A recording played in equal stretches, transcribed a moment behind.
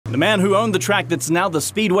The man who owned the track that's now the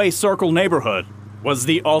Speedway Circle neighborhood was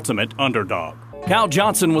the ultimate underdog. Cal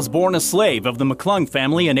Johnson was born a slave of the McClung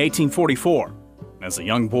family in 1844. As a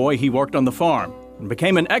young boy, he worked on the farm and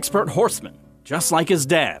became an expert horseman, just like his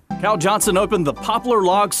dad. Cal Johnson opened the Poplar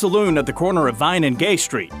Log Saloon at the corner of Vine and Gay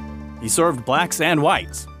Street. He served blacks and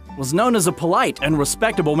whites, was known as a polite and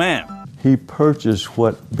respectable man. He purchased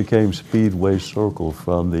what became Speedway Circle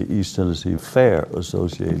from the East Tennessee Fair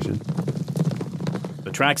Association.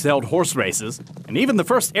 The tracks held horse races and even the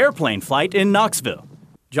first airplane flight in Knoxville.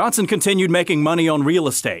 Johnson continued making money on real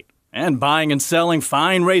estate and buying and selling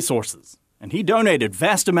fine racehorses, and he donated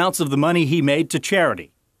vast amounts of the money he made to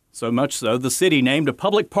charity. So much so, the city named a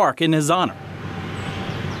public park in his honor.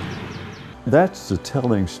 That's the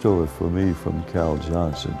telling story for me from Cal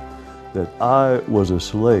Johnson, that I was a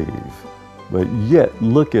slave, but yet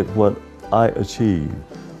look at what I achieved.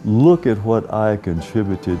 Look at what I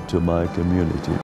contributed to my community.